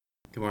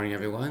Good morning,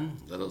 everyone.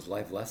 Little's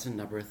Life Lesson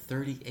number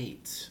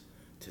 38.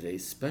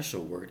 Today's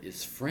special word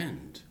is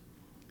friend.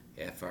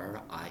 Friend.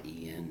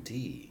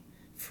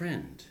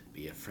 Friend.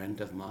 Be a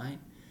friend of mine.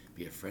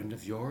 Be a friend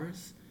of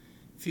yours.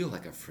 Feel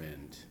like a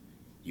friend.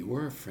 You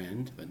were a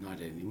friend, but not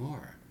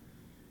anymore.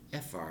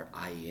 Friend.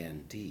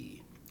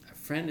 A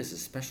friend is a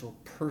special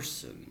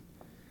person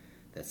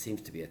that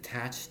seems to be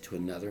attached to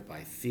another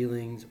by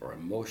feelings or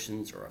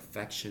emotions or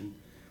affection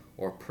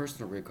or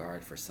personal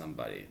regard for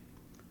somebody.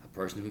 A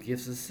person who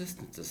gives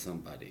assistance to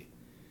somebody.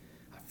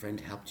 A friend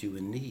helped you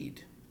in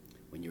need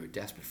when you were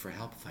desperate for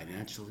help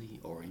financially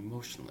or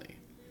emotionally.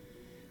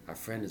 A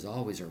friend is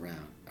always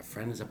around. A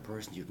friend is a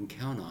person you can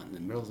count on in the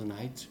middle of the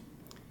night,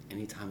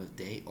 any time of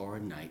day or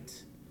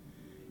night.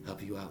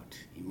 Help you out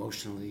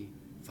emotionally,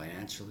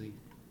 financially.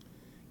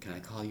 Can I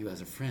call you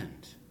as a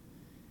friend?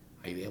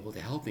 Are you able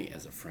to help me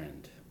as a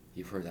friend?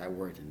 You've heard that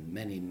word in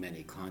many,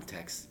 many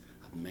contexts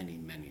of many,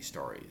 many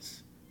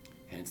stories.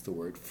 Hence the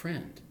word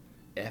friend.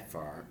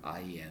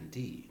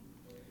 Friend.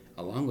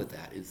 Along with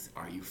that is,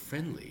 are you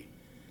friendly?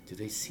 Do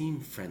they seem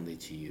friendly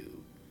to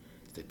you?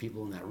 Do the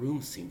people in that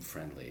room seem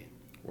friendly?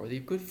 Or are they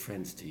good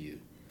friends to you?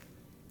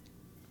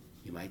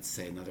 You might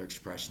say another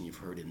expression you've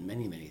heard in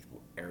many, many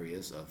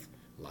areas of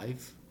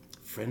life,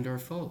 friend or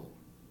foe.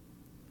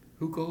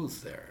 Who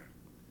goes there?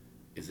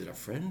 Is it a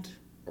friend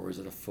or is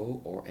it a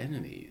foe or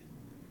enemy?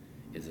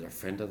 Is it a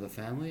friend of the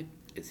family?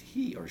 Is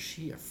he or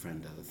she a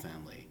friend of the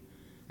family?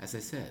 As I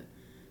said,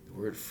 the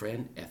word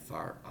friend,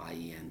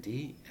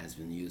 Friend, has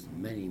been used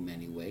many,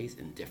 many ways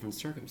in different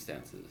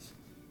circumstances.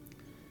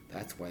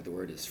 That's why the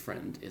word is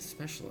friend is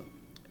special.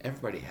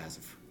 Everybody has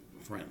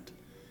a friend.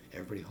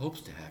 Everybody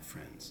hopes to have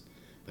friends.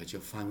 But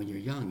you'll find when you're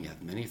young, you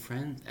have many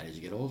friends, and as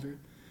you get older,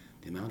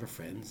 the amount of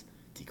friends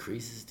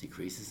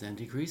decreases, and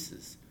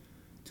decreases.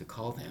 To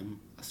call them,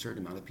 a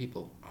certain amount of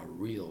people, a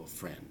real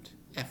friend.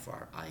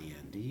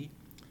 Friend.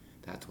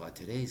 That's why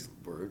today's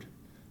word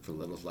for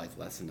Little's Life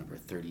lesson number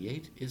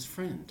 38 is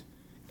friend.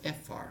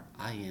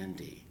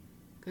 Friend.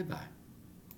 Goodbye.